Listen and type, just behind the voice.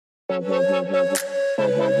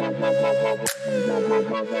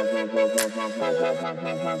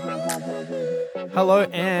Hello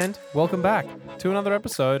and welcome back to another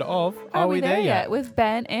episode of Are We There Yet? With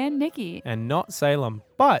Ben and Nikki. And not Salem,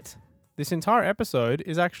 but this entire episode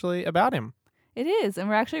is actually about him. It is, and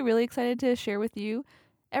we're actually really excited to share with you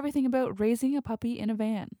everything about raising a puppy in a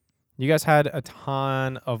van. You guys had a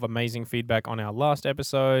ton of amazing feedback on our last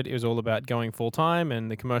episode. It was all about going full-time and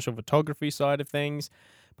the commercial photography side of things,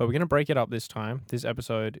 but we're going to break it up this time. This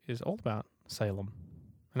episode is all about Salem.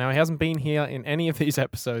 Now, he hasn't been here in any of these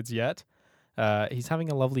episodes yet. He's having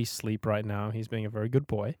a lovely sleep right now. He's being a very good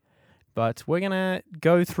boy. But we're going to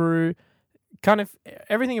go through kind of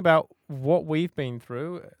everything about what we've been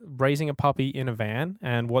through, raising a puppy in a van,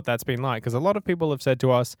 and what that's been like. Because a lot of people have said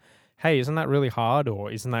to us, hey, isn't that really hard? Or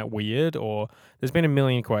isn't that weird? Or there's been a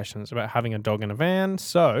million questions about having a dog in a van.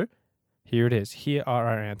 So here it is. Here are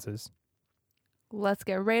our answers. Let's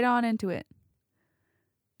get right on into it.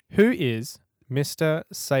 Who is Mr.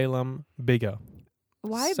 Salem Bigger?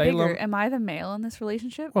 Why Salem- bigger? Am I the male in this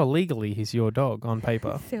relationship? Well, legally, he's your dog on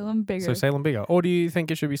paper. Salem bigger. So Salem Bigger. Or do you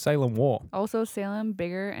think it should be Salem War? Also, Salem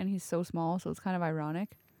bigger, and he's so small, so it's kind of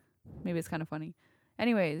ironic. Maybe it's kind of funny.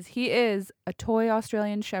 Anyways, he is a toy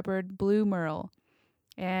Australian Shepherd Blue Merle.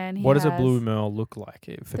 And What does a Blue Merle look like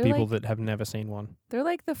for They're people like- that have never seen one? They're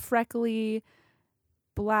like the freckly,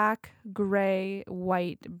 black, gray,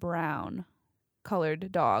 white, brown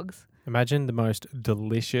colored dogs. Imagine the most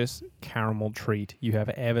delicious caramel treat you have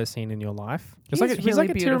ever seen in your life. He's He's like a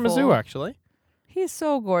really beautiful. tiramisu, actually. He's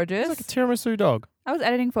so gorgeous. He's like a tiramisu dog. I was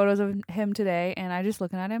editing photos of him today, and I just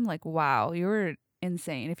looking at him like, wow, you were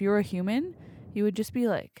insane. If you were a human, you would just be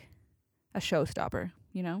like a showstopper,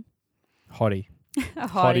 you know? Hottie. A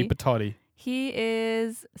Hottie hottie. patottie. He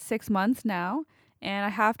is 6 months now, and I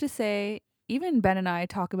have to say, even Ben and I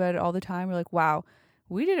talk about it all the time. We're like, wow,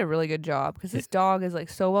 we did a really good job because this dog is like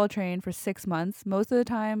so well trained for 6 months. Most of the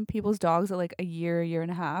time, people's dogs at like a year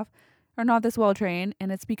and a half are not this well trained,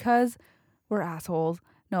 and it's because we're assholes.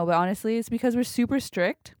 No, but honestly, it's because we're super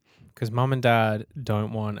strict. Because mum and dad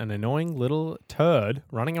don't want an annoying little turd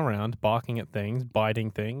running around, barking at things,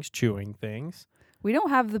 biting things, chewing things. We don't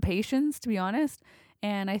have the patience, to be honest.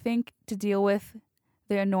 And I think to deal with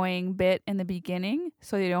the annoying bit in the beginning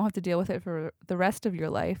so you don't have to deal with it for the rest of your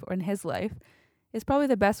life or in his life is probably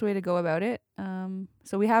the best way to go about it.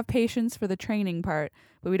 So we have patience for the training part,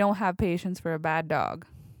 but we don't have patience for a bad dog.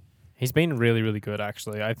 He's been really, really good,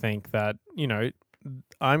 actually. I think that,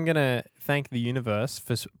 I'm going to thank the universe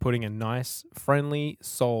for putting a nice, friendly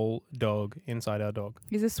soul dog inside our dog.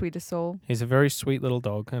 He's the sweetest soul. He's a very sweet little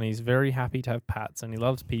dog, and he's very happy to have pats, and he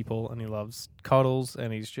loves people, and he loves cuddles,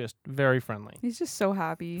 and he's just very friendly. He's just so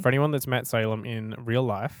happy. For anyone that's met Salem in real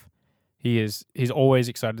life, he's always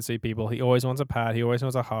excited to see people. He always wants a pat. He always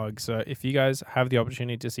wants a hug. So if you guys have the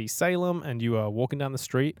opportunity to see Salem and you are walking down the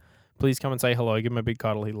street, please come and say hello. Give him a big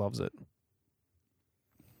cuddle. He loves it.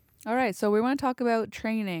 All right, so we want to talk about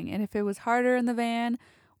training and if it was harder in the van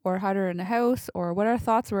or harder in the house or what our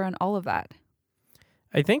thoughts were on all of that.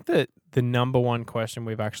 I think that the number one question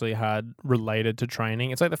we've actually had related to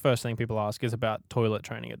training, it's like the first thing people ask is about toilet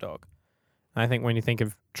training a dog. And I think when you think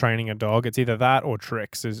of training a dog, it's either that or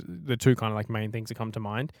tricks is the two kind of like main things that come to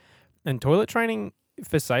mind. And toilet training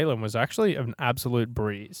for Salem was actually an absolute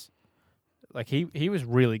breeze. Like he was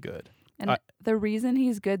really good. And the reason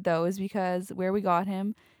he's good, though, is because where we got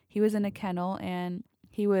him, he was in a kennel and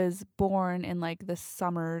he was born in like the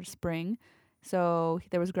spring. So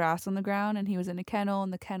there was grass on the ground and he was in a kennel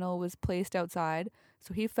and the kennel was placed outside.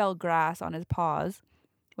 So he felt grass on his paws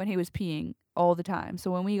when he was peeing all the time.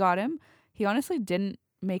 So when we got him, he honestly didn't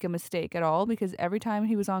make a mistake at all because every time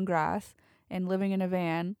he was on grass and living in a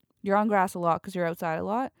van, you're on grass a lot because you're outside a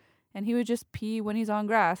lot. And he would just pee when he's on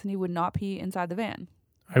grass and he would not pee inside the van.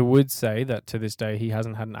 I would say that to this day, he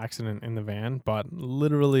hasn't had an accident in the van, but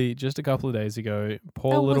literally just a couple of days ago,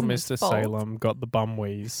 poor That little wasn't his Mr. fault. Salem got the bum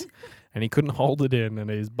wheeze and he couldn't hold it in and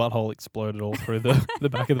his butthole exploded all through the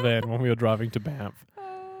back of the van when we were driving to Banff. Poor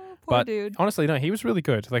But dude. honestly, no, he was really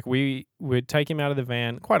good. Like we would take him out of the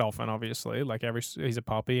van quite often, obviously. Like he's a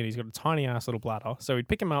puppy and he's got a tiny ass little bladder. So we'd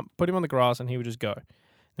pick him up, put him on the grass and he would just go.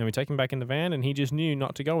 Then we'd take him back in the van and he just knew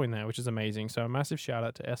not to go in there, which is amazing. So a massive shout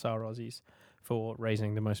out to SR Aussies for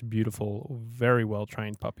raising the most beautiful, very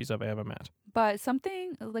well-trained puppies I've ever met. But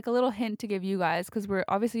something like a little hint to give you guys, because we're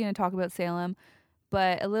obviously going to talk about Salem,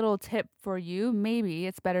 but a little tip for you, maybe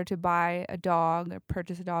it's better to buy a dog or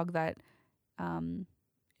purchase a dog that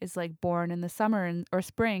is like born in the summer or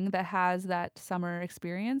spring that has that summer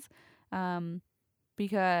experience.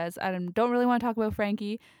 Because I don't really want to talk about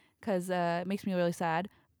Frankie because it makes me really sad.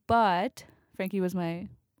 But Frankie was my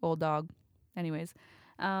old dog. Anyways,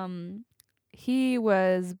 he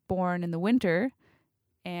was born in the winter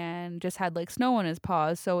and just had like snow on his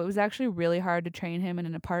paws. So it was actually really hard to train him in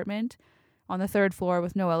an apartment on the 3rd floor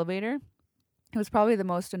with no elevator. It was probably the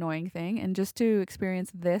most annoying thing. And just to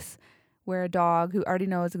experience this, where a dog who already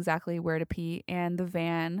knows exactly where to pee, and the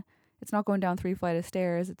van, it's not going down 3 flights of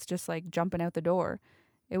stairs, it's just like jumping out the door.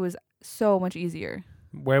 It was so much easier.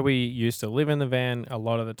 Where we used to live in the van, a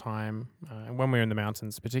lot of the time, when we were in the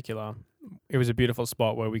mountains in particular, it was a beautiful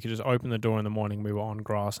spot where we could just open the door in the morning. We were on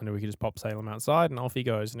grass and we could just pop Salem outside and off he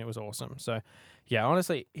goes, and it was awesome. So, yeah,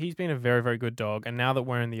 honestly, he's been a very, very good dog. And now that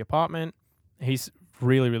we're in the apartment, he's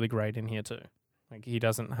really, really great in here too. Like, he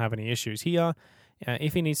doesn't have any issues here.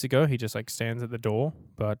 If he needs to go, he just like stands at the door.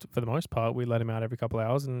 But for the most part, we let him out every couple of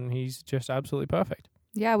hours and he's just absolutely perfect.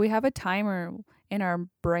 Yeah, we have a timer in our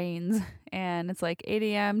brains, and it's like 8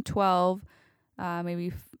 a.m., 12,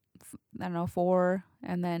 maybe, 4,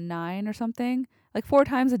 and then 9 or something. Like 4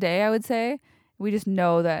 times a day, I would say. We just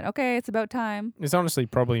know that, okay, it's about time. It's honestly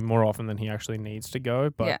probably more often than he actually needs to go,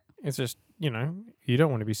 but Yeah. it's just, you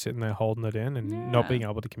don't want to be sitting there holding it in and not being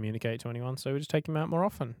able to communicate to anyone, so we just take him out more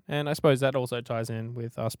often. And I suppose that also ties in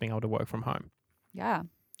with us being able to work from home. Yeah.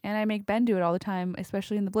 And I make Ben do it all the time,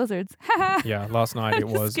 especially in the blizzards. Yeah, last night it I'm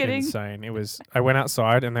just was kidding. insane. I went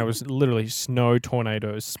outside and there was literally snow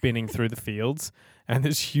tornadoes spinning through the fields, and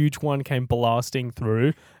this huge one came blasting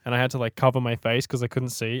through, and I had to like cover my face because I couldn't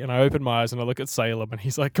see. And I opened my eyes and I look at Salem, and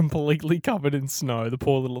he's like completely covered in snow, the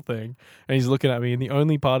poor little thing. And he's looking at me, and the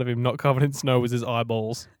only part of him not covered in snow was his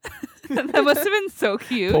eyeballs. That must have been so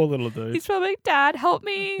cute. Poor little dude. He's probably like, Dad, help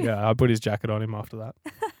me. Yeah, I put his jacket on him after that.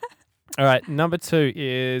 All right, number 2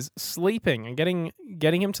 is sleeping and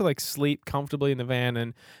getting him to like sleep comfortably in the van.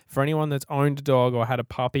 And for anyone that's owned a dog or had a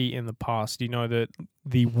puppy in the past, you know that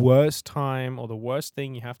the worst time or the worst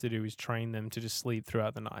thing you have to do is train them to just sleep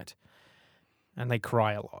throughout the night. And they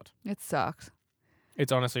cry a lot. It sucks.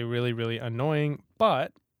 It's honestly really, really annoying,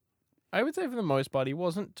 but I would say for the most part, he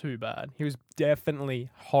wasn't too bad. He was definitely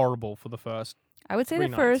horrible for the first. I would say 3 the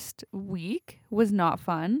nights. first week was not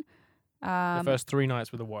fun. The first 3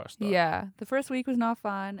 nights were the worst, though. Yeah, the first week was not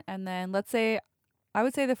fun, and then I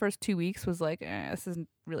would say the first 2 weeks was like, this isn't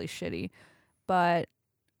really shitty, but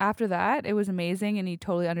after that, it was amazing, and he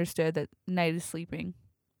totally understood that night is sleeping,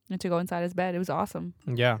 and to go inside his bed, it was awesome.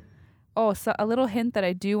 Yeah. Oh, so a little hint that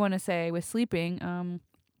I do want to say with sleeping,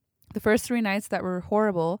 the first 3 nights that were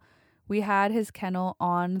horrible, we had his kennel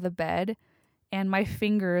on the bed, and my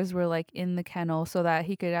fingers were like in the kennel so that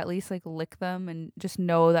he could at least like lick them and just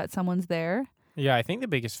know that someone's there. Yeah, I think the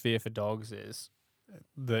biggest fear for dogs is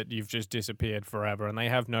that you've just disappeared forever and they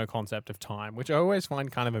have no concept of time, which I always find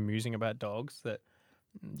kind of amusing about dogs, that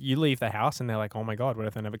you leave the house and they're like, oh my God, what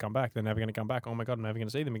if they never come back? They're never going to come back. Oh my God, I'm never going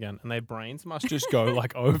to see them again. And their brains must just go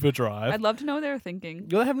like overdrive. I'd love to know what they were thinking.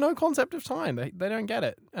 They have no concept of time. They don't get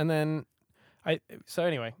it. And then so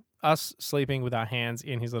anyway, us sleeping with our hands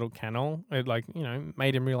in his little kennel, it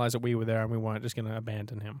made him realize that we were there and we weren't just going to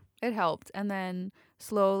abandon him. It helped. And then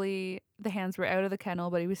slowly the hands were out of the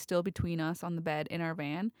kennel, but he was still between us on the bed in our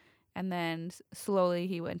van. And then slowly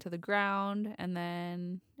he went to the ground, and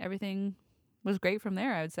then everything was great from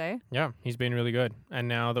there, I would say. Yeah, he's been really good. And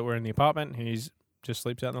now that we're in the apartment, he's just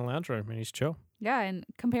sleeps out in the lounge room and he's chill. Yeah, and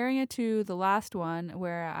comparing it to the last one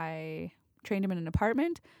where I trained him in an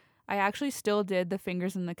apartment, I actually still did the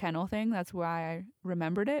fingers in the kennel thing. That's why I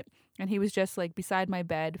remembered it. And he was just like beside my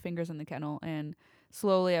bed, fingers in the kennel. And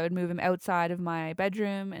slowly I would move him outside of my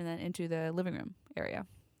bedroom and then into the living room area.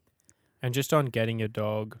 And just on getting your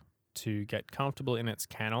dog to get comfortable in its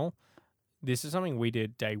kennel, this is something we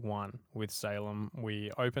did day 1 with Salem. We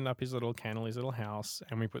opened up his little kennel, his little house,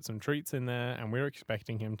 and we put some treats in there, and we were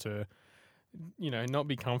expecting him to, not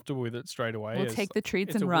be comfortable with it straight away. We'll take the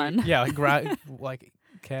treats and run. Yeah, like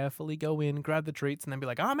carefully go in, grab the treats, and then be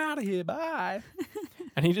like, I'm out of here, bye.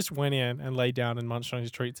 And he just went in and laid down and munched on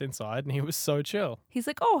his treats inside, and he was so chill. He's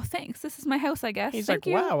like, oh, thanks. This is my house, I guess. He's Thank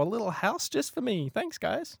like, you. wow, a little house just for me. Thanks,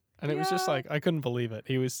 guys. And it was just like, I couldn't believe it.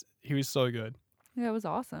 He was so good. Yeah, it was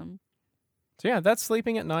awesome. So yeah, that's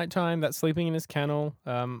sleeping at nighttime. That's sleeping in his kennel.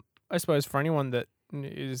 I suppose for anyone that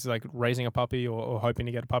is like raising a puppy or hoping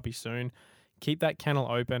to get a puppy soon, keep that kennel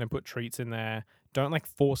open and put treats in there. Don't like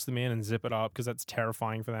force them in and zip it up because that's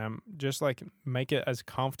terrifying for them. Just like make it as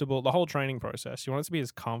comfortable. The whole training process, you want it to be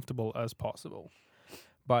as comfortable as possible.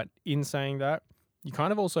 But in saying that, you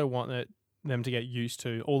kind of also want them to get used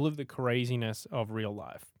to all of the craziness of real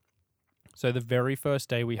life. So the very first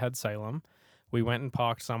day we had Salem, we went and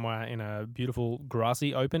parked somewhere in a beautiful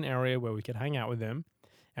grassy open area where we could hang out with him.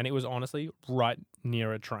 And it was honestly right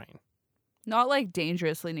near a train. Not like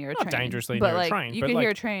dangerously near a Not train. dangerously but near a like train, you but could like hear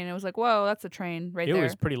a train. It was like, whoa, that's a train right it there.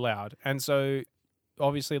 was pretty loud. And so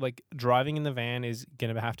obviously like driving in the van is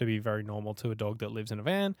going to have to be very normal to a dog that lives in a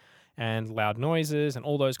van, and loud noises and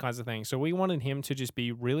all those kinds of things. So we wanted him to just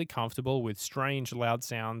be really comfortable with strange loud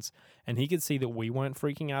sounds, and he could see that we weren't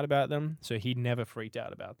freaking out about them, so he never freaked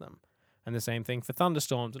out about them. And the same thing for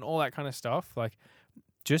thunderstorms and all that kind of stuff. Like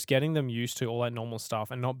just getting them used to all that normal stuff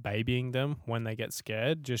and not babying them when they get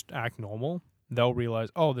scared, just act normal. They'll realize,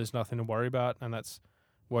 oh, there's nothing to worry about, and that's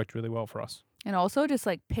worked really well for us. And also just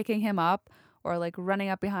like picking him up or like running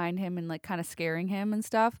up behind him and like kind of scaring him and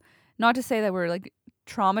stuff. Not to say that we're like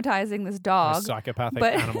traumatizing this We're dog, psychopathic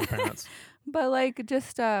but- animal parents. but like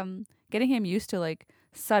just getting him used to like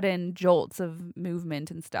sudden jolts of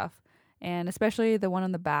movement and stuff. And especially the one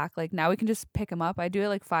on the back, like now we can just pick him up. I do it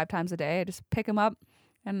like 5 times a day. I just pick him up,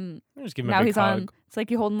 and Just give him a now big he's hug. on. It's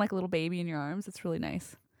like you're holding like a little baby in your arms. It's really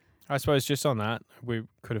nice. I suppose just on that, we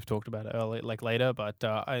could have talked about it later, but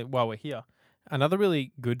while we're here, another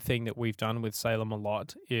really good thing that we've done with Salem a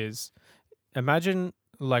lot is imagine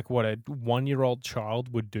like what a 1-year-old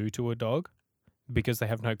child would do to a dog, because they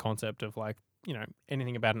have no concept of like, you know,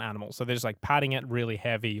 anything about an animal. So they're just like patting it really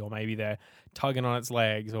heavy, or maybe they're tugging on its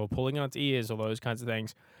legs or pulling on its ears or those kinds of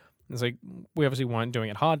things. It's like we obviously weren't doing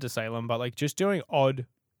it hard to Salem, but like just doing odd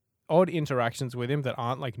interactions with him that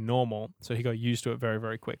aren't like normal, so he got used to it very,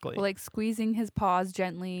 very quickly. Or like squeezing his paws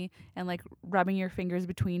gently and like rubbing your fingers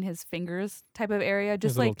between his fingers type of area. His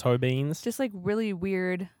Just little like toe beans. just like really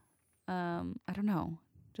weird. I don't know.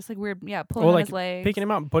 Just like weird. Yeah, pulling Or on like his legs, picking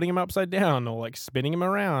him up, putting him upside down, or like spinning him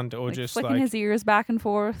around, or like just flicking like his ears back and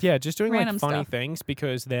forth. yeah, just doing like random funny stuff. things,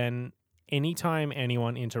 because then anytime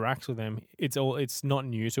anyone interacts with him, it's not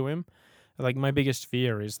new to him. Like my biggest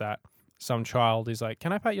fear is that some child is like,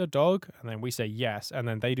 "Can I pet your dog?" And then we say yes, and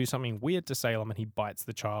then they do something weird to Salem and he bites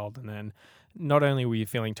the child, and then not only are we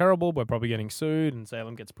feeling terrible, we're probably getting sued and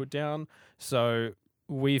Salem gets put down. So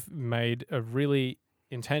we've made a really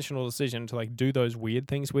intentional decision to like do those weird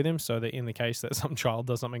things with him, so that in the case that some child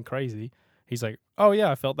does something crazy, he's like, "Oh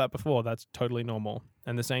yeah, I felt that before. That's totally normal."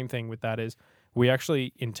 And the same thing with that is we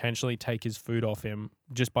actually intentionally take his food off him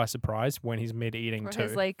just by surprise when he's mid-eating Or too.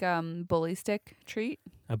 his like bully stick treat.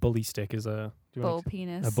 A bully stick is Bull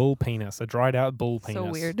penis. a bull penis, a dried out bull penis.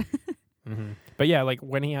 So weird. Hmm. But yeah, like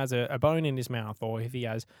when he has a bone in his mouth, or if he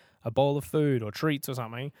has a bowl of food or treats or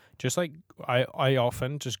something, just like I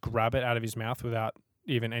often just grab it out of his mouth without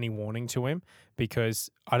even any warning to him, because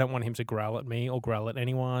I don't want him to growl at me or growl at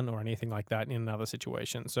anyone or anything like that in another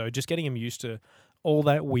situation. So just getting him used to all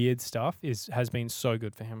that weird stuff has been so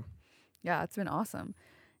good for him. Yeah, it's been awesome.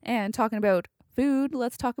 And talking about food,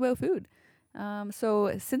 let's talk about food.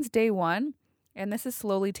 So since day one, and this has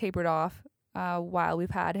slowly tapered off while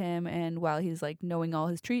we've had him and while he's like knowing all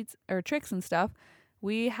his treats or tricks and stuff,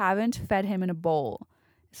 we haven't fed him in a bowl.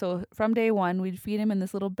 So from day one, we'd feed him in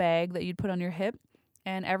this little bag that you'd put on your hip,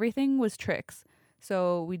 and everything was tricks.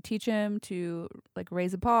 So we'd teach him to like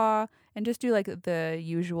raise a paw and just do like the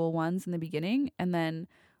usual ones in the beginning. And then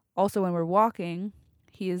also when we're walking,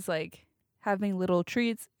 he is like having little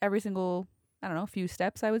treats every single, I don't know, few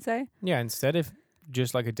steps, I would say. Yeah, instead of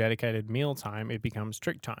just like a dedicated meal time, it becomes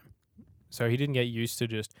trick time. So he didn't get used to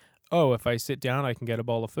just, oh, if I sit down, I can get a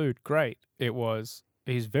bowl of food. Great.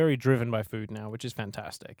 He's very driven by food now, which is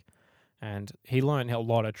fantastic. And he learned a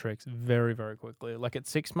lot of tricks very, very quickly. Like at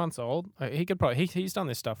 6 months old, he could probably, he's done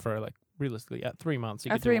this stuff for like realistically at 3 months.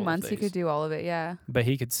 At 3 months, he could do all of it, yeah. But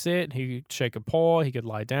he could sit, he could shake a paw, he could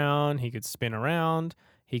lie down, he could spin around,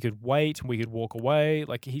 he could wait, we could walk away.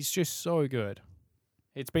 Like he's just so good.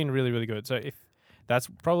 It's been really, really good. So if that's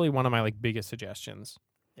probably one of my like biggest suggestions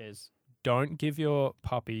is don't give your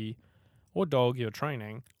puppy or dog you're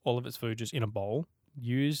training all of its food just in a bowl.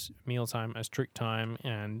 Use mealtime as trick time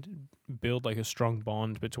and build like a strong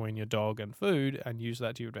bond between your dog and food, and use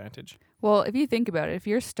that to your advantage. Well, if you think about it, if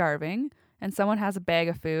you're starving and someone has a bag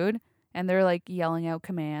of food and they're like yelling out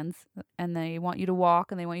commands and they want you to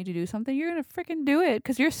walk and they want you to do something, you're going to freaking do it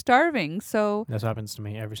because you're starving. So That happens to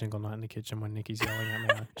me every single night in the kitchen when Nikki's yelling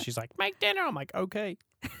at me. She's like, "Make dinner." I'm like, "Okay."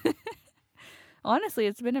 honestly,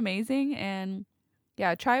 it's been amazing. And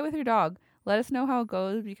yeah, try it with your dog. Let us know how it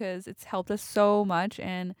goes, because it's helped us so much.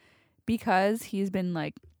 And because he's been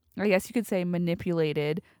like, I guess you could say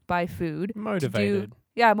manipulated by food. Motivated.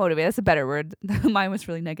 Yeah, motivated. That's a better word. Mine was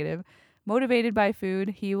really negative. Motivated by food.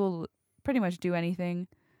 He will pretty much do anything.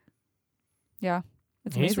 Yeah.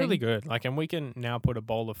 It's amazing. He's really good. Like, and we can now put a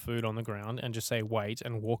bowl of food on the ground and just say wait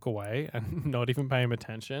and walk away and not even pay him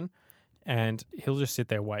attention. And he'll just sit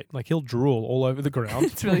there, wait. Like he'll drool all over the ground.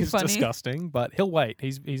 It's really funny. disgusting, but he'll wait.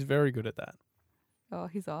 He's very good at that. Oh,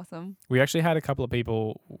 he's awesome. We actually had a couple of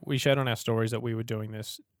people, we shared on our stories that we were doing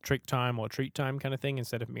this trick time or treat time kind of thing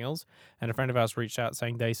instead of meals. And a friend of ours reached out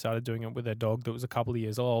saying they started doing it with their dog that was a couple of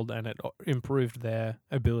years old, and it improved their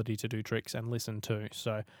ability to do tricks and listen too.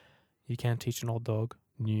 So you can teach an old dog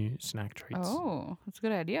new snack treats. Oh, that's a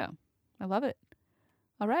good idea. I love it.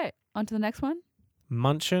 All right, on to the next one.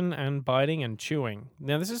 Munching and biting and chewing.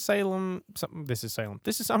 Now, this is Salem. This is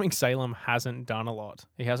something Salem hasn't done a lot.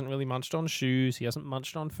 He hasn't really munched on shoes. He hasn't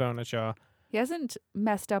munched on furniture. He hasn't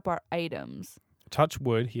messed up our items. Touch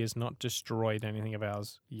wood, he has not destroyed anything of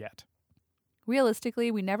ours yet. Realistically,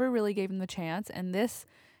 we never really gave him the chance, and this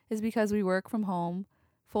is because we work from home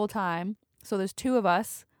full time. So there's two of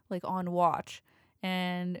us like on watch,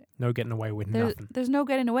 and No getting away with nothing. there's no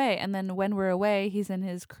getting away. And then when we're away, he's in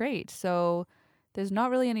his crate. So there's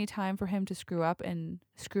not really any time for him to screw up and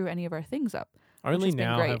screw any of our things up. Only has been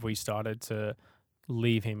now great. have we started to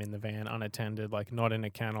leave him in the van unattended, like not in a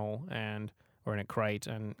kennel or in a crate.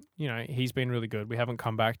 And, he's been really good. We haven't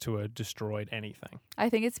come back to a destroyed anything. I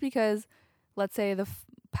think it's because, let's say, the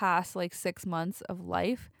past like 6 months of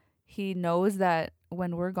life, he knows that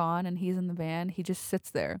when we're gone and he's in the van, he just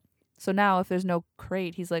sits there. So now if there's no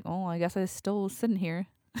crate, he's like, oh, I guess I still sitting here.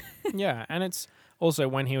 Yeah, and it's also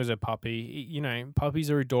when he was a puppy, puppies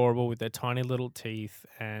are adorable with their tiny little teeth,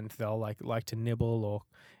 and they'll like to nibble, or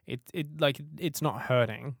it's not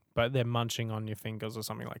hurting, but they're munching on your fingers or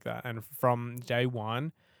something like that. And from day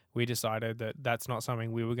one, we decided that that's not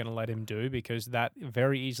something we were going to let him do, because that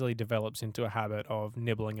very easily develops into a habit of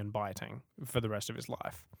nibbling and biting for the rest of his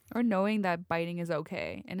life. Or knowing that biting is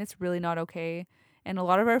okay, and it's really not okay. And a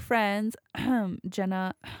lot of our friends,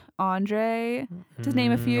 Jenna, Andre, to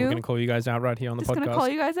name a few. I'm going to call you guys out right here on the just podcast. going to call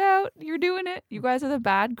you guys out. You're doing it. You guys are the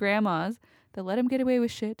bad grandmas that let him get away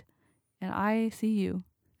with shit. And I see you.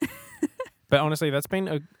 But honestly, that's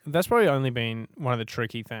probably only been one of the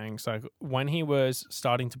tricky things. Like when he was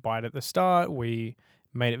starting to bite at the start, we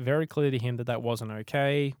made it very clear to him that wasn't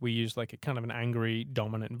okay. We used like a kind of an angry,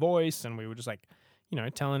 dominant voice, and we were just like,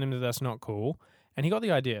 telling him that that's not cool. And he got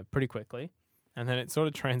the idea pretty quickly. And then it sort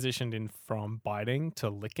of transitioned in from biting to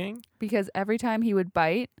licking. Because every time he would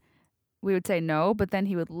bite, we would say no, but then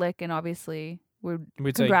he would lick, and obviously we'd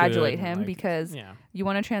congratulate him, because you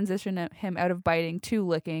want to transition him out of biting to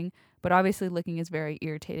licking, but obviously licking is very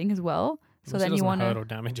irritating as well. So then you want to hurt or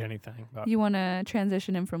damage anything. You want to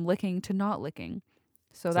transition him from licking to not licking.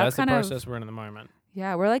 So that's kind the process we're in at the moment.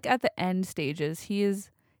 Yeah, we're like at the end stages. He is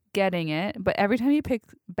getting it, but every time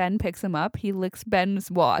Ben picks him up, he licks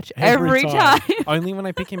Ben's watch every time. Only when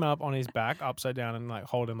I pick him up on his back upside down and like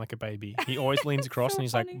hold him like a baby. He always leans across and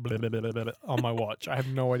he's funny. like blah, blah, blah, blah, blah, on my watch. I have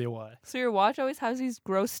no idea why. So your watch always has these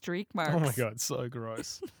gross streak marks. Oh my god, so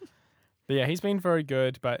gross. But yeah, he's been very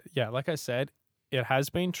good. But yeah, like I said, it has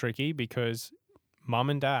been tricky because mum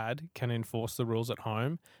and dad can enforce the rules at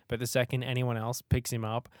home, but the second anyone else picks him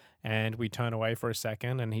up and we turn away for a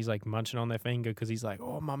second and he's like munching on their finger because he's like,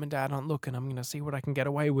 oh, mum and dad aren't looking, I'm going to see what I can get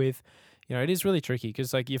away with. It is really tricky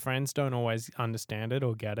because like your friends don't always understand it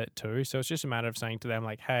or get it too. So it's just a matter of saying to them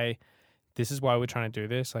like, hey, this is why we're trying to do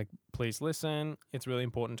this. Like, please listen. It's really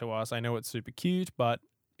important to us. I know it's super cute, but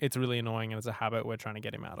it's really annoying and it's a habit we're trying to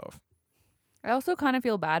get him out of. I also kind of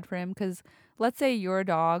feel bad for him because let's say you're a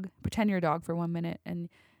dog, pretend you're a dog for 1 minute, and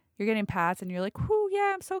you're getting pats and you're like, whoo,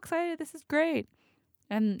 yeah, I'm so excited. This is great.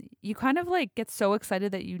 And you kind of like get so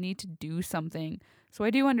excited that you need to do something. So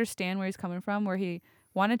I do understand where he's coming from, where he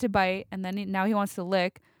wanted to bite and then now he wants to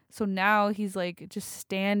lick. So now he's like just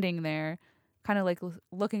standing there, kind of like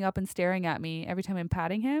looking up and staring at me every time I'm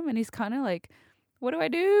patting him. And he's kind of like, what do I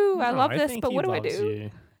do? I love this, but what do I do?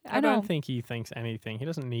 You. I don't think he thinks anything. He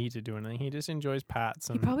doesn't need to do anything. He just enjoys pats.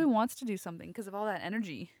 And he probably wants to do something because of all that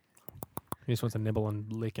energy. He just wants to nibble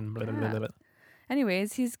and lick and blah, blah, blah, blah, blah.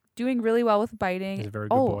 Anyways, he's doing really well with biting. He's a very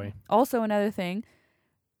good boy. Also, another thing,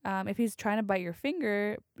 if he's trying to bite your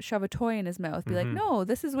finger, shove a toy in his mouth. Be like, no,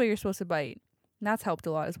 this is what you're supposed to bite. And that's helped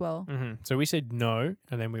a lot as well. Mm-hmm. So we said no,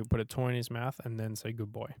 and then we put a toy in his mouth and then say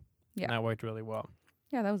good boy. Yeah. And that worked really well.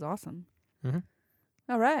 Yeah, that was awesome. Mm-hmm.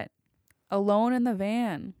 All right. Alone in the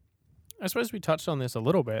van. I suppose we touched on this a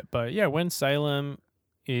little bit, but yeah, when Salem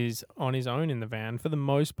is on his own in the van, for the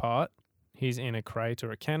most part, he's in a crate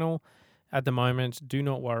or a kennel. At the moment, do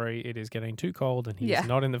not worry, it is getting too cold and he's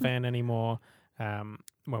not in the van anymore.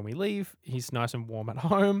 When we leave, he's nice and warm at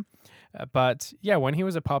home. But yeah, when he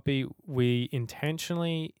was a puppy, we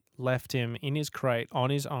intentionally left him in his crate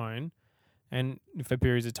on his own and for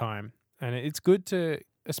periods of time. And it's good to,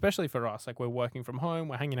 especially for us, like we're working from home,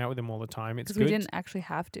 we're hanging out with him all the time. It's good. Because we didn't actually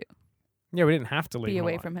have to. Yeah, we didn't have to leave be him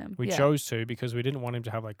away alone. from him. We Yeah. chose to because we didn't want him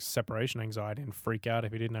to have like separation anxiety and freak out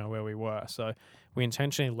if he didn't know where we were. So we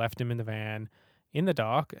intentionally left him in the van in the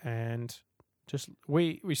dark, and just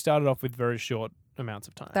we started off with very short amounts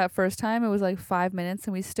of time. That first time, it was like 5 minutes,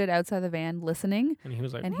 and we stood outside the van listening, And he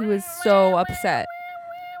was like, and he was so upset.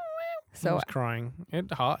 he So was crying. It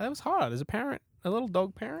was hard as a parent, a little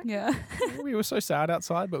dog parent. yeah, We were so sad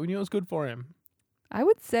outside, but we knew it was good for him. I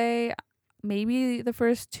would say maybe the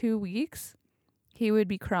first 2 weeks he would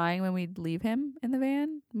be crying when we'd leave him in the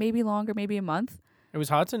van. Maybe longer, maybe a month. It was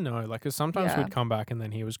hard to know, like, 'cause sometimes Yeah. we'd come back and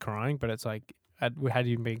then he was crying, but it's like, had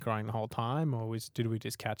he been crying the whole time, or did we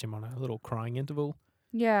just catch him on a little crying interval?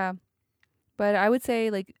 Yeah. But I would say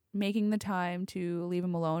like making the time to leave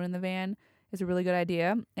him alone in the van is a really good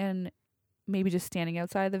idea. And maybe just standing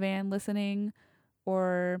outside the van listening,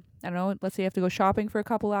 or I don't know, let's say you have to go shopping for a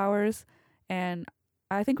couple hours, and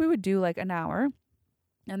I think we would do like an hour,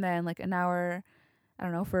 and then like an hour, I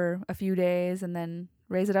don't know, for a few days, and then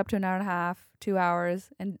raise it up to an hour and a half, 2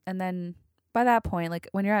 hours, and then by that point, like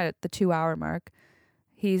when you're at the 2 hour mark,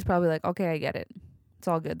 he's probably like, okay, I get it. It's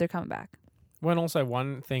all good. They're coming back. When also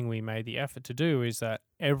one thing we made the effort to do is that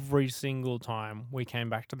every single time we came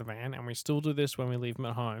back to the van, and we still do this when we leave him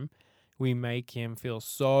at home, we make him feel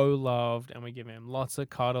so loved, and we give him lots of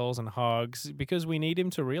cuddles and hugs, because we need him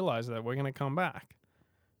to realize that we're going to come back.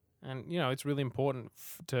 And, you know, it's really important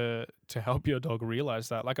to help your dog realize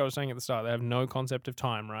that. Like I was saying at the start, they have no concept of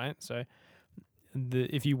time, right? So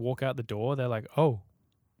if you walk out the door, they're like, oh,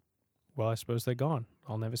 well, I suppose they're gone.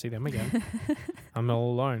 I'll never see them again. I'm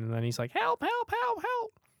all alone. And then he's like, help, help, help,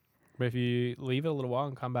 help. But if you leave it a little while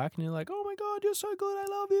and come back and you're like, oh my God, you're so good. I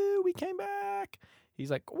love you. We came back. He's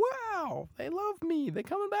like, wow, they love me. They're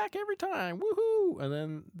coming back every time. Woohoo. And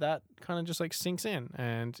then that kind of just like sinks in,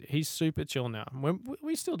 and he's super chill now.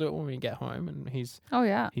 We still do it when we get home, and he's Oh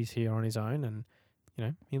yeah. here on his own, and, you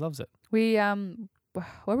know, he loves it. We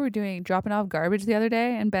what were we doing? Dropping off garbage the other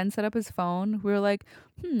day, and Ben set up his phone. We were like,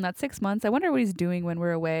 that's 6 months. I wonder what he's doing when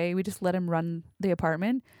we're away. We just let him run the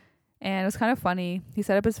apartment. And it was kind of funny. He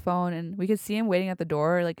set up his phone, and we could see him waiting at the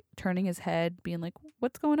door, like turning his head, being like,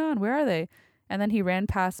 what's going on? Where are they? And then he ran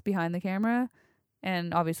past behind the camera.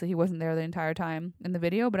 And obviously he wasn't there the entire time in the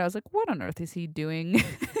video, but I was like, what on earth is he doing?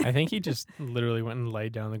 I think he just literally went and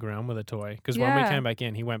laid down on the ground with a toy. Because when we Yeah. came back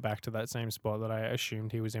in, he went back to that same spot that I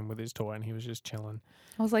assumed he was in with his toy, and he was just chilling.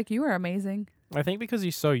 I was like, you are amazing. I think because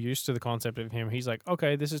he's so used to the concept of him, he's like,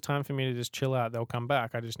 okay, this is time for me to just chill out. They'll come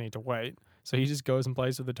back. I just need to wait. So he just goes and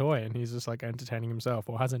plays with the toy, and he's just like entertaining himself,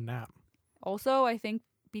 or has a nap. Also, I think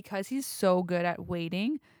because he's so good at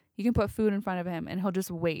waiting, you can put food in front of him and he'll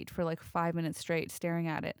just wait for like 5 minutes straight staring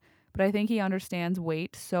at it. But I think he understands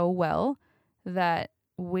wait so well that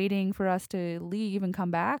waiting for us to leave and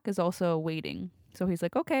come back is also waiting. So he's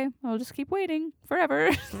like, okay, I'll just keep waiting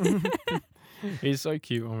forever. He's so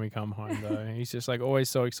cute when we come home, though. He's just like always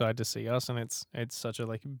so excited to see us, and it's such a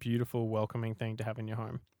like beautiful, welcoming thing to have in your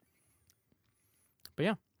home. But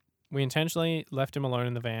yeah, we intentionally left him alone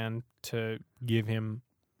in the van to give him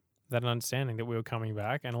that understanding that we were coming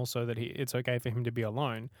back, and also that it's okay for him to be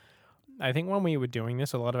alone. I think when we were doing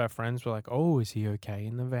this, a lot of our friends were like, oh, is he okay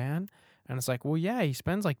in the van? And it's like, well, yeah, he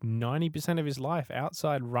spends like 90% of his life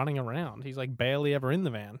outside running around. He's like barely ever in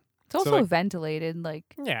the van. It's also like- ventilated. Like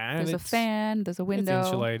Yeah. And there's a fan, there's a window. It's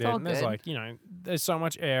insulated. It's all And there's good. like, you know, there's so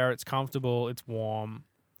much air. It's comfortable. It's warm.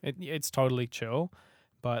 It's totally chill.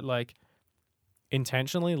 But like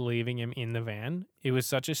intentionally leaving him in the van, it was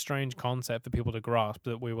such a strange concept for people to grasp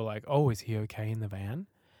that we were like, oh, is he okay in the van?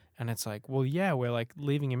 And it's like, well, yeah, we're like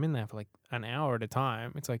leaving him in there for like an hour at a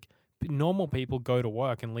time. It's like normal people go to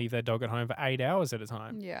work and leave their dog at home for 8 hours at a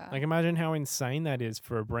time. Yeah. Like imagine how insane that is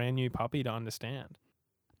for a brand new puppy to understand.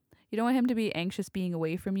 You don't want him to be anxious being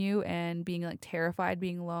away from you and being like terrified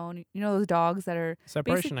being alone. You know those dogs that are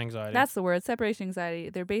Separation anxiety. that's the word, separation anxiety.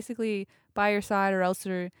 They're basically by your side or else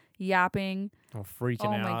they're yapping. Or freaking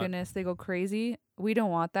Oh out. my goodness, they go crazy. We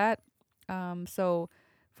don't want that. So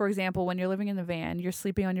for example, when you're living in the van, you're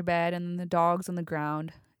sleeping on your bed and the dog's on the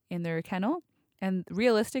ground in their kennel. And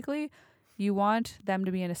realistically, you want them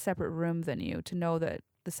to be in a separate room than you to know that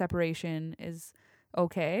the separation is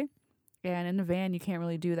okay. And in the van, you can't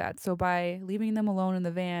really do that. So by leaving them alone in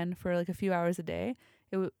the van for like a few hours a day,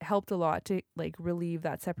 it helped a lot to like relieve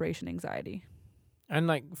that separation anxiety. And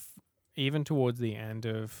like even towards the end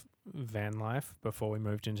of van life, before we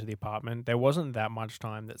moved into the apartment, there wasn't that much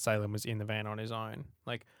time that Salem was in the van on his own.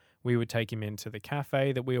 Like we would take him into the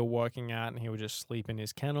cafe that we were working at, and he would just sleep in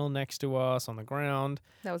his kennel next to us on the ground.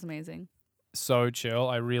 That was amazing. so chill.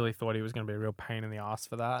 I really thought he was going to be a real pain in the ass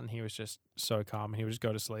for that, and he was just so calm. He would just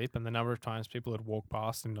go to sleep, and the number of times people would walk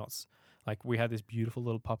past and like we had this beautiful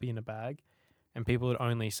little puppy in a bag, and people would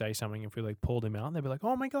only say something if we like pulled him out, and they'd be like,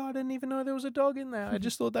 "Oh my god, I didn't even know there was a dog in there. I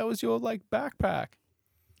just thought that was your like backpack."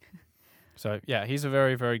 So yeah, he's a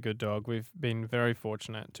very, very good dog. We've been very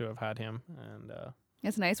fortunate to have had him, and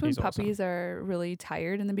It's nice when He's awesome. puppies are really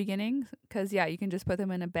tired in the beginning because, yeah, you can just put them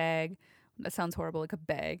in a bag. That sounds horrible, like a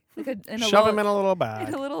bag. shove him in a little bag.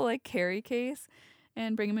 in a little like carry case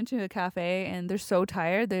and bring them into a cafe, and they're so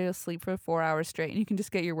tired they'll sleep for 4 hours straight, and you can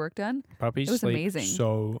just get your work done. Puppies It was sleep amazing.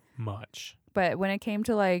 so much. But when it came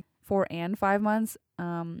to like 4 and 5 months,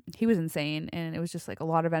 he was insane, and it was just like a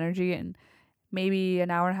lot of energy, and maybe an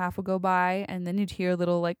hour and a half would go by, and then you'd hear a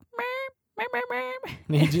little like meow, meow, meow,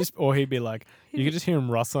 meow. He'd be like, you could just hear him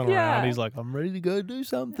rustling Yeah. around. He's like, I'm ready to go do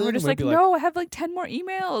something. And we're just we'd like, be no, I have like 10 more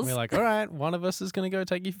emails. We're like, all right, one of us is going to go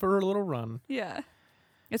take you for a little run. Yeah.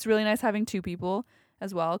 It's really nice having 2 people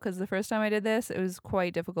as well, because the first time I did this, it was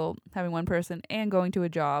quite difficult having one person and going to a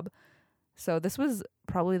job. So this was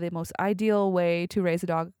probably the most ideal way to raise a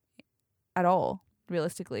dog at all,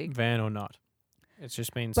 realistically. Van or not. It's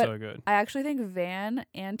just been But so good. I actually think van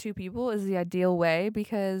and 2 people is the ideal way,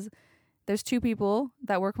 because there's 2 people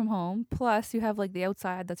that work from home, plus you have like the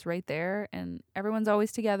outside that's right there, and everyone's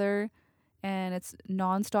always together, and it's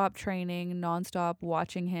nonstop training, nonstop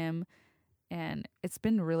watching him, and it's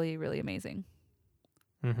been really, really amazing.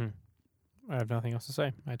 Mm-hmm. I have nothing else to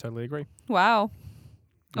say. I totally agree. Wow.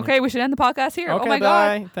 Yeah. Okay, we should end the podcast here. Okay, oh my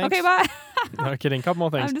bye. god. Thanks. Okay, bye. No kidding. Couple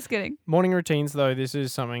more things. I'm just kidding. Morning routines, though, this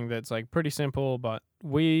is something that's like pretty simple, but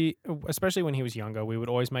we, especially when he was younger, we would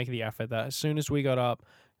always make the effort that as soon as we got up,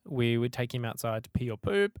 we would take him outside to pee or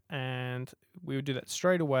poop, and we would do that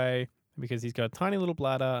straight away because he's got a tiny little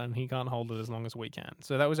bladder and he can't hold it as long as we can.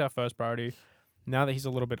 So that was our first priority. Now that he's a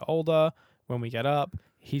little bit older, when we get up,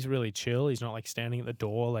 he's really chill. He's not like standing at the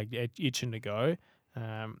door, like itching to go.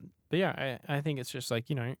 But yeah, I think it's just like,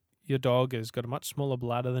 your dog has got a much smaller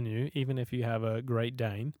bladder than you, even if you have a Great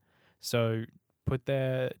Dane. So put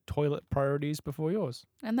their toilet priorities before yours.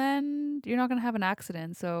 And then you're not going to have an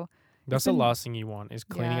accident. So That's the last thing you want is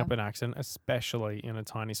cleaning Yeah. up an accident, especially in a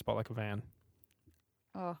tiny spot like a van.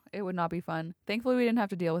 oh, it would not be fun. Thankfully, we didn't have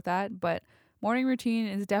to deal with that. But morning routine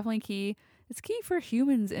is definitely key. It's key for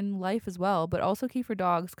humans in life as well, but also key for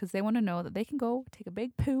dogs, because they want to know that they can go take a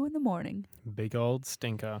big poo in the morning. Big old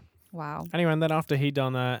stinker. Wow. Anyway, and then after he'd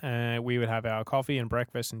done that, we would have our coffee and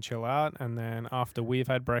breakfast and chill out. And then after we've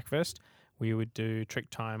had breakfast, we would do trick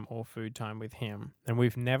time or food time with him. And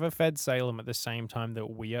we've never fed Salem at the same time that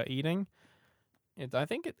we are eating. I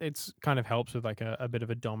think it's kind of helps with like a bit of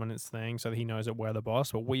a dominance thing so that he knows that we're the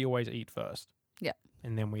boss, but we always eat first. Yeah.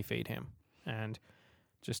 And then we feed him. And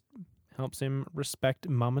just helps him respect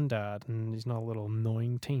mum and dad, and he's not a little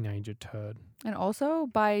annoying teenager turd. And also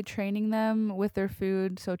by training them with their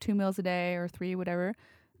food, so 2 meals a day or 3, whatever,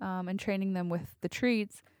 and training them with the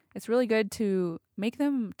treats, it's really good to make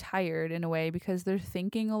them tired in a way, because they're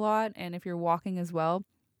thinking a lot, and if you're walking as well,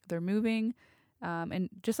 they're moving, and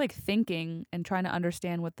just like thinking and trying to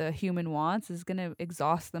understand what the human wants is going to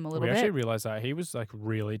exhaust them a little We bit. actually realized that he was like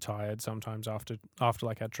really tired sometimes after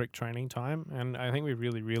like our trick training time, and I think we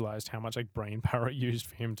really realized how much like brain power it used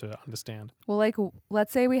for him to understand. Well, like,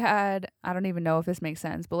 let's say we had, I don't even know if this makes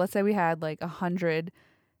sense, but let's say we had like 100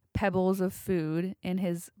 pebbles of food in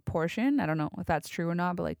his portion. I don't know if that's true or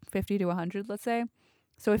not, but like 50 to 100, let's say.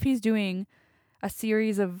 So if he's doing a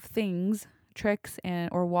series of things, tricks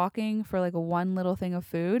or walking for like a one little thing of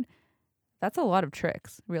food, that's a lot of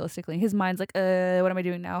tricks, realistically. His mind's like, what am I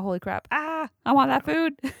doing now? Holy crap. I want that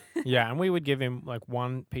food. Yeah, and we would give him like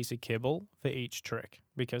one piece of kibble for each trick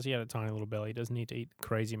because he had a tiny little belly. He doesn't need to eat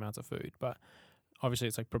crazy amounts of food, but obviously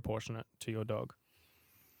it's like proportionate to your dog.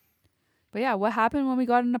 But yeah, what happened when we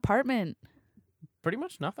got an apartment? Pretty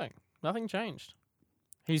much nothing. Nothing changed.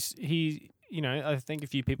 I think a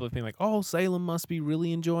few people have been like, oh, Salem must be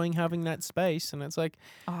really enjoying having that space. And it's like,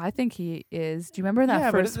 Oh, I think he is. Do you remember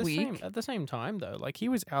that first week? At the same time, though, like he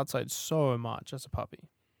was outside so much as a puppy.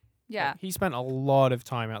 Yeah. Like, he spent a lot of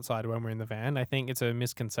time outside when we're in the van. I think it's a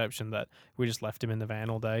misconception that we just left him in the van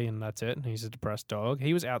all day and that's it. And he's a depressed dog.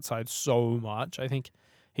 He was outside so much. I think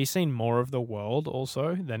he's seen more of the world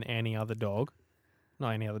also than any other dog.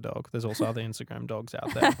 Not any other dog. There's also other Instagram dogs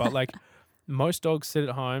out there. But like most dogs sit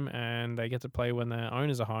at home and they get to play when their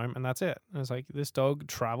owners are home and that's it. And it's like this dog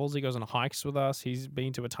travels. He goes on hikes with us. He's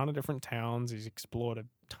been to a ton of different towns. He's explored a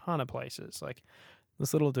ton of places. Like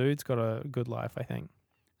this little dude's got a good life, I think.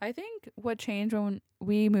 I think what changed when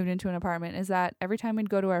we moved into an apartment is that every time we'd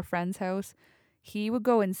go to our friend's house, he would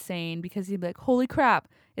go insane because he'd be like, holy crap,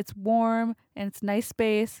 it's warm and it's nice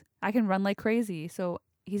space. I can run like crazy. So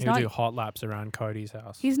he's He'll not do hot laps around Cody's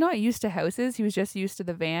house. he's not used to houses. He was just used to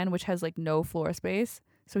the van, which has like no floor space.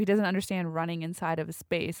 So he doesn't understand running inside of a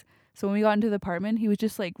space. So when we got into the apartment, he was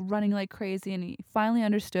just like running like crazy, and he finally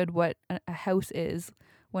understood what a house is,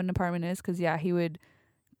 what an apartment is. Because yeah, he would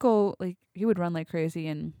run like crazy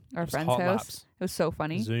in our Just friend's hot house. laps. It was so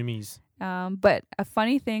funny. Zoomies. But a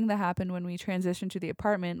funny thing that happened when we transitioned to the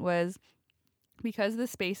apartment was because the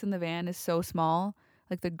space in the van is so small,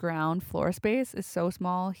 like the ground floor space is so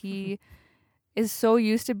small, he is so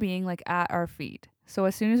used to being like at our feet. So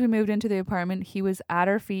as soon as we moved into the apartment, he was at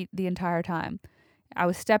our feet the entire time. I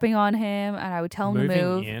was stepping on him and I would tell him Moving to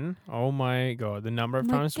move. in. Oh my God. The number of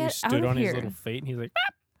I'm like, times we "Get stood out of on his here." little feet and he's like,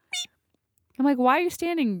 I'm like, why are you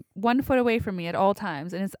standing 1 foot away from me at all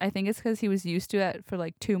times? And I think it's because he was used to it for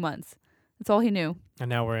like 2 months. That's all he knew. and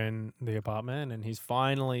now we're in the apartment and he's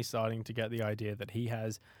finally starting to get the idea that he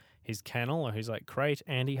has his kennel or his like crate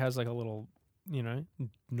and he has like a little,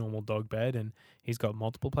 normal dog bed and he's got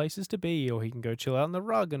multiple places to be, or he can go chill out on the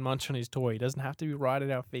rug and munch on his toy. He doesn't have to be right at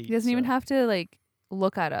our feet. He doesn't even have to like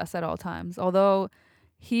look at us at all times. Although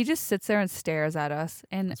he just sits there and stares at us.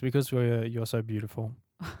 And It's because you're so beautiful.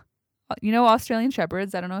 Australian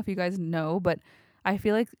Shepherds, I don't know if you guys know, but I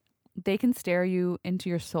feel like they can stare you into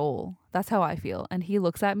your soul. That's how I feel. And he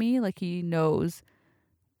looks at me like he knows,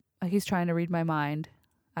 like he's trying to read my mind.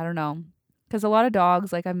 I don't know. Because a lot of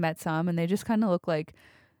dogs, like I've met some, and they just kind of look like,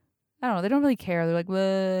 I don't know, they don't really care. They're like,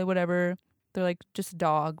 whatever. They're like just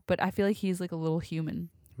dog. But I feel like he's like a little human.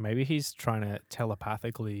 Maybe he's trying to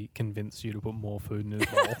telepathically convince you to put more food in his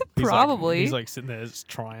bowl. Probably. He's like sitting there just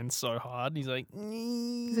trying so hard. He's like,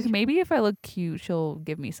 He's like, maybe if I look cute, she'll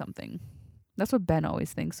give me something. That's what Ben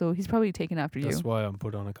always thinks. So he's probably taken after you. That's why I'm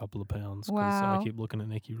put on a couple of pounds. Because Wow. I keep looking at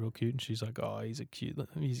Nikki real cute, and she's like, "Oh, he's a cute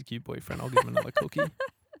boyfriend. I'll give him another cookie."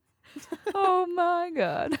 Oh my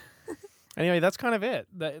God. Anyway, that's kind of it.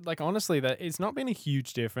 Honestly, that it's not been a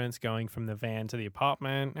huge difference going from the van to the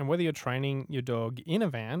apartment, and whether you're training your dog in a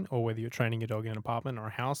van or whether you're training your dog in an apartment or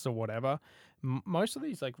a house or whatever, most of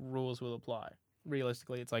these rules will apply.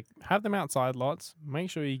 Realistically, it's have them outside lots. Make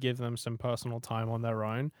sure you give them some personal time on their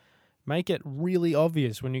own. Make it really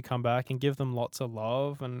obvious when you come back and give them lots of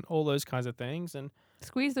love and all those kinds of things, and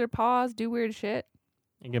Squeeze their paws, do weird shit.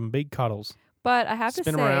 give them big cuddles. But I have Spin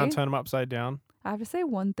to them say, around, turn them upside down. I have to say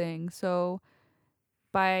one thing. So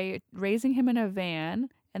by raising him in a van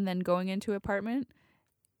and then going into apartment,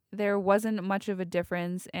 there wasn't much of a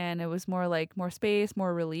difference, and it was more like more space,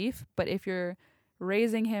 more relief. But if you're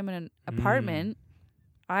raising him in an apartment,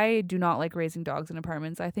 I do not like raising dogs in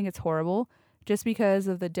apartments. I think it's horrible just because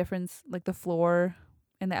of the difference, like the floor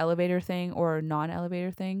and the elevator thing or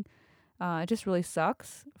non-elevator thing. It just really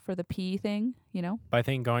sucks for the pee thing, But I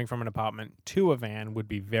think going from an apartment to a van would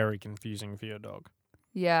be very confusing for your dog.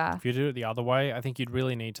 Yeah. If you do it the other way, I think you'd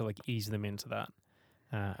really need to ease them into that.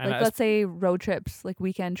 And Like let's say road trips, like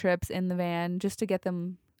weekend trips in the van, just to get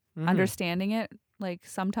them understanding it like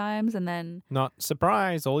sometimes, and then not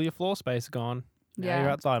surprise, all your floor space gone. Now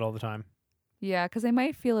you're outside all the time. Yeah, because they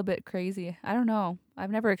might feel a bit crazy. I don't know.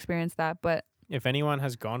 I've never experienced that, but If anyone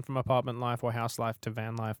has gone from apartment life or house life to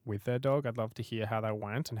van life with their dog, I'd love to hear how that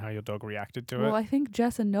went and how your dog reacted to well, it. I think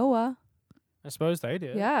Jess and Noah. I suppose they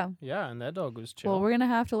did. Yeah. Yeah, and their dog was chill. Well, we're gonna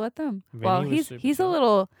have to let them. Vinny Well, was super he's a chill.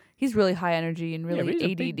 little. He's really high energy and Yeah, but really he's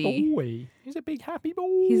a ADD. big boy. He's a big happy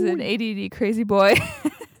boy. He's an ADD crazy boy.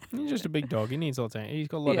 He's just a big dog. He needs a lot of, he's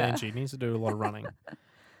got a lot Yeah. of energy. He needs to do a lot of running.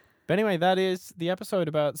 But anyway, that is the episode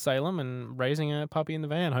about Salem and raising a puppy in the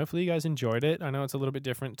van. Hopefully you guys enjoyed it. I know it's a little bit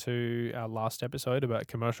different to our last episode about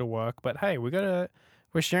commercial work, but hey, we're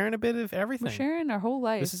sharing a bit of everything. We're sharing our whole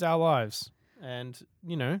life. This is our lives. And,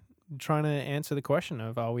 trying to answer the question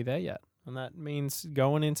of, are we there yet? And that means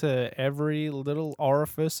going into every little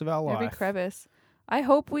orifice of our Every life. crevice. I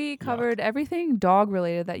hope we covered everything dog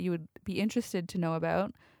related that you would be interested to know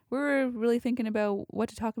about. We were really thinking about what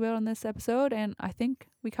to talk about on this episode, and I think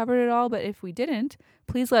we covered it all. But if we didn't,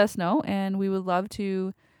 please let us know, and we would love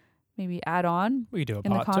to maybe add on We do a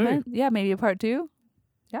in the part two. comment. Yeah, maybe a part 2.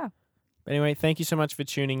 Yeah. But anyway, thank you so much for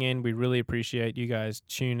tuning in. We really appreciate you guys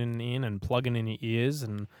tuning in and plugging in your ears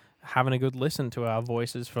and having a good listen to our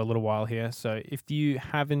voices for a little while here. So if you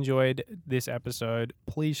have enjoyed this episode,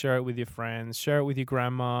 please share it with your friends, share it with your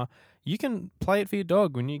grandma. You can play it for your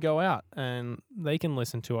dog when you go out and they can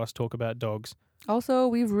listen to us talk about dogs. Also,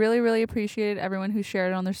 we've really, really appreciated everyone who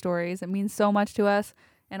shared it on their stories. It means so much to us,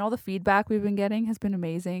 and all the feedback we've been getting has been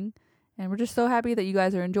amazing. And we're just so happy that you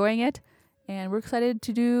guys are enjoying it. And we're excited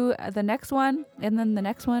to do the next one and then the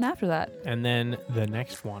next one after that. And then the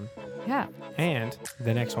next one. Yeah. And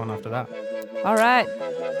the next one after that. All right.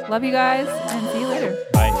 Love you guys and see you later.